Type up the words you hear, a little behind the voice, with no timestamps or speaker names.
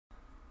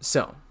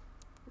So,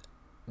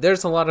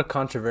 there's a lot of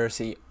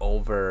controversy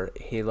over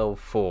Halo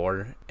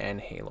 4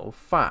 and Halo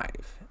 5.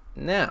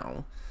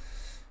 Now,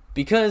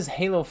 because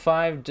Halo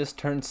 5 just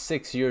turned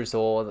 6 years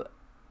old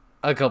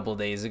a couple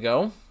days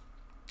ago,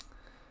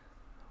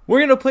 we're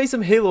going to play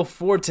some Halo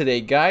 4 today,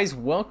 guys.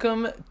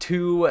 Welcome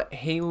to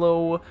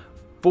Halo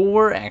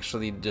 4,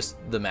 actually just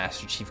the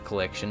Master Chief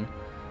Collection.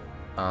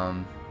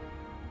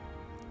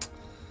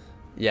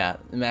 Yeah,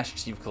 the Master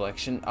Chief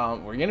Collection.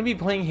 We're going to be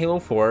playing Halo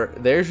 4.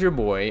 There's your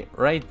boy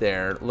right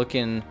there,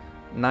 looking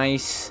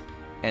nice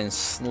and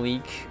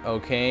sleek,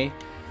 okay?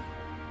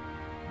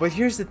 But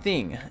here's the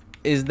thing,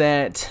 is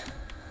that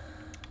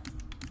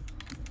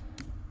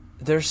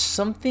there's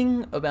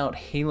something about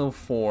Halo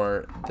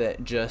 4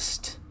 that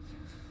just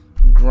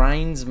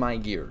grinds my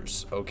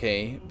gears,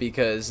 okay?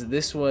 Because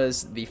this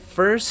was the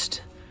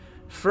first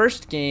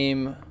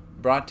game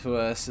brought to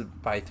us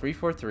by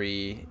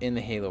 343 in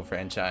the Halo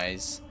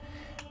franchise.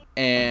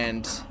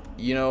 And,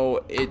 you know,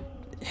 it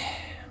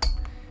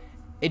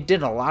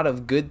did a lot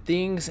of good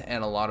things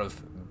and a lot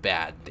of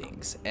bad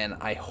things. And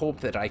I hope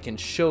that I can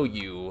show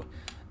you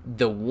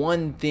the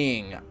one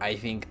thing I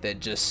think that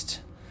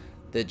just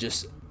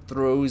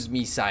throws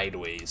me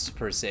sideways,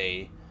 per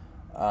se.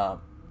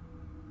 Hold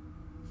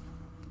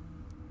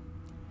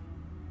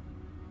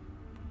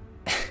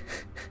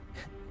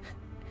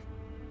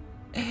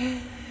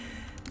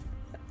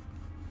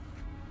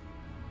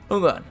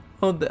on.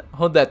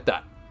 Hold that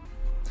thought.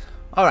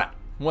 Alright,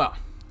 well,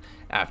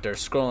 after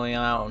scrolling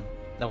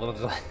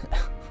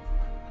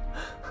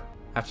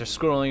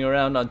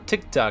around on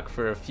TikTok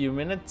for a few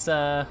minutes,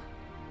 it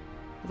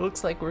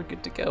looks like we're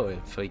good to go.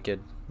 If we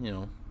could, you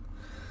know,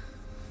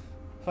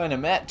 find a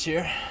match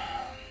here.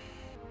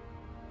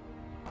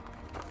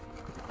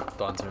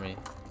 Sponsor me,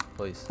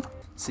 please.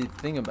 See, the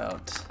thing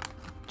about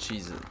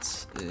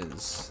Cheez-Its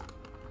is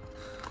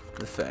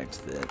the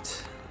fact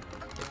that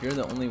if you're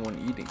the only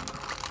one eating,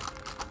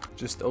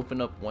 just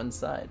open up one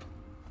side.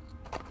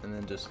 And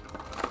then just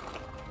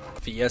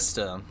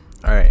Fiesta.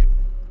 Alright.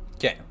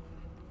 Okay.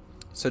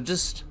 So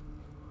just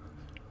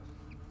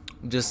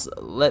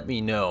let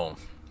me know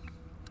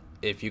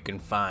if you can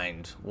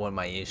find what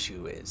my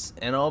issue is.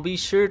 And I'll be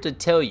sure to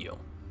tell you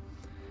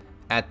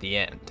at the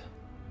end.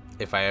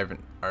 If I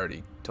haven't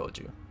already told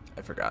you.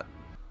 I forgot.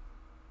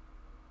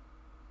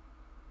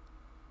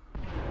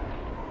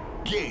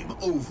 Game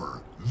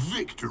over.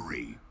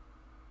 Victory.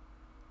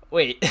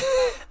 Wait.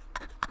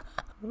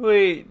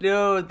 Wait,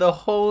 no, the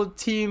whole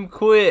team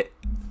quit.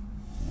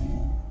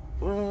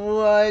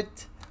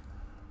 What?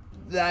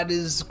 That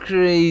is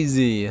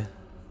crazy.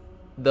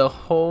 The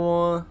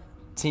whole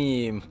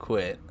team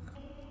quit.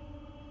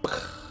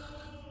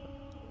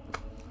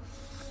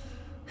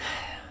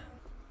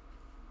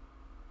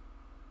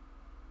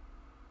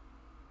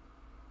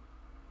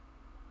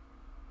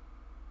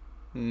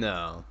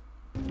 No.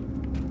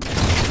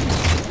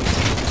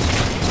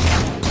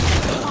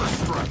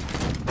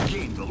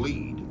 Gain the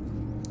lead.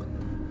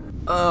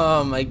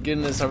 Oh my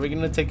goodness, are we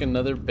gonna take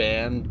another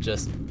ban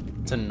just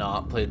to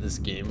not play this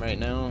game right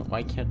now?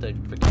 Why can't I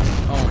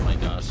freaking... Oh my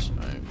gosh.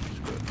 Alright,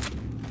 screw it.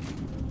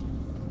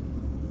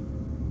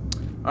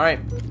 Alright,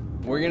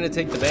 we're gonna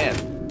take the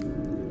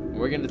ban.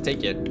 We're gonna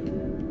take it.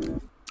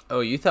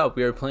 Oh, you thought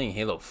we were playing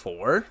Halo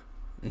 4?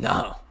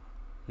 No.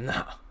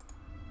 No.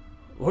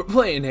 We're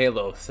playing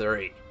Halo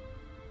 3.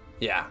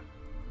 Yeah.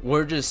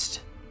 We just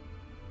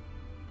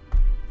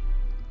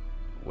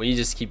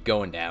keep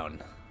going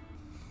down.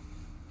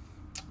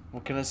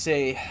 What can I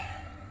say?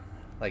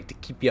 Like to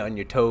keep you on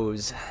your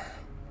toes.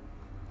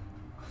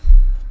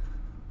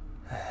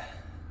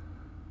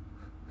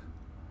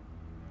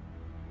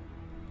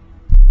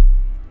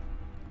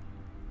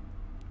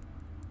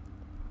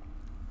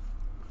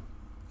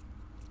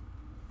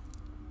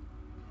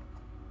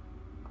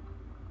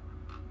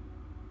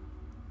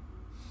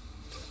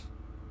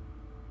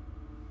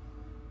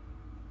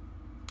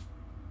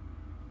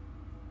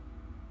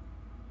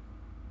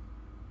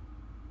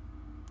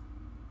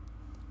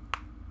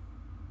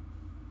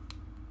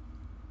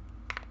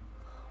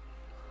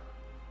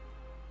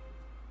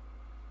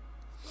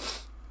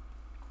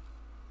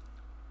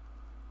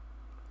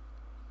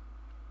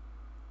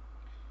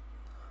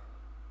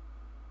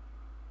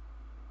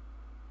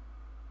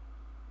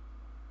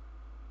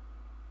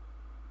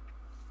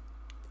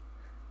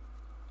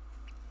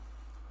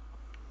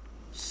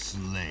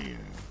 Slayer.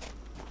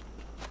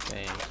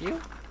 Thank you.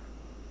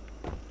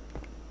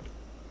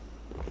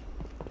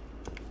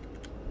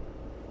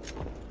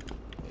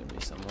 Give me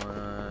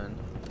someone.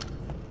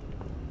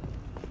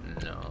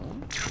 No.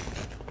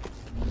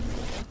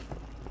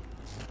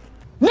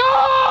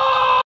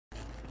 No!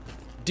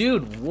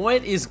 Dude,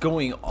 what is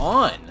going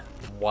on?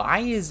 Why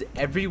is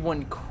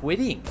everyone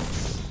quitting?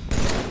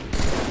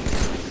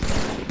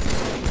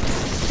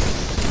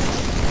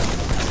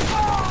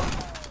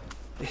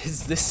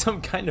 Is this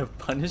some kind of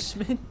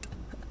punishment?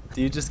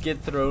 Do you just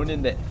get thrown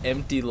into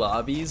empty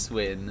lobbies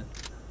when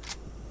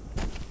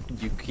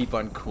you keep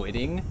on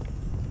quitting?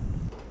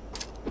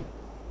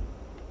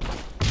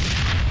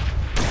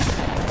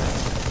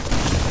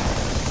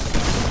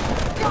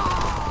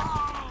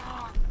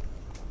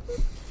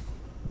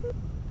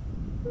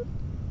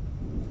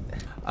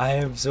 I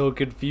am so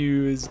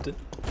confused.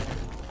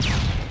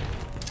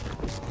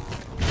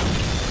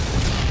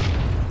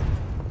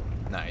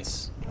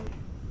 Nice.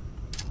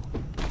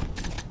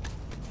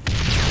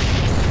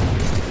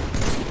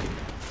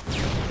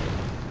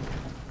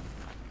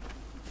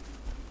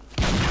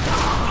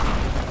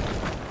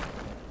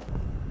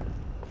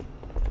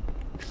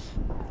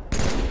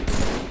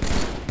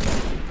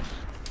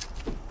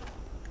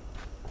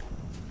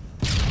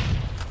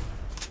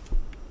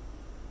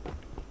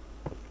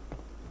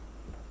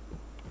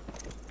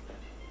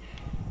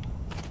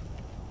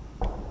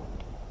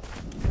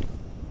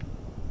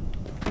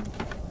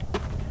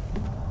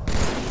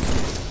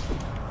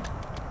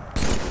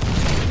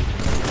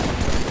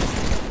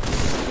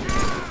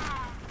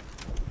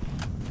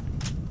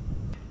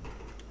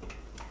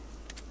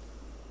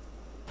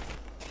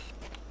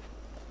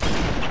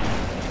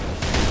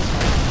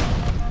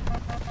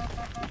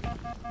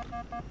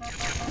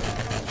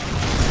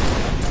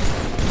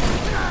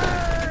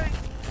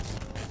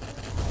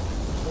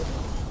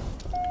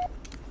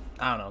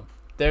 I don't know.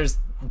 There's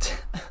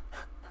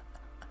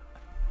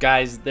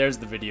guys, there's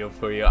the video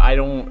for you. I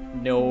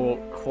don't know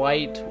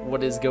quite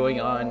what is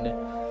going on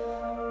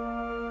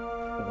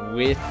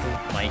with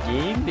my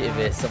game, if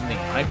it's something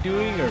I'm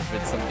doing or if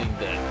it's something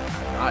that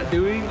I'm not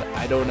doing.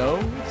 I don't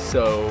know.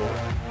 So,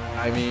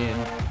 I mean,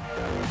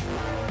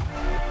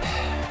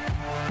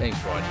 thanks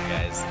for watching,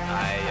 guys.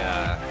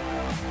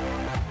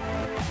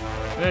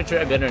 I'm gonna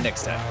try better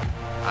next time.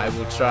 I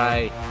will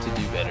try to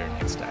do better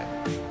next time.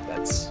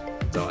 That's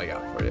all I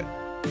got for you.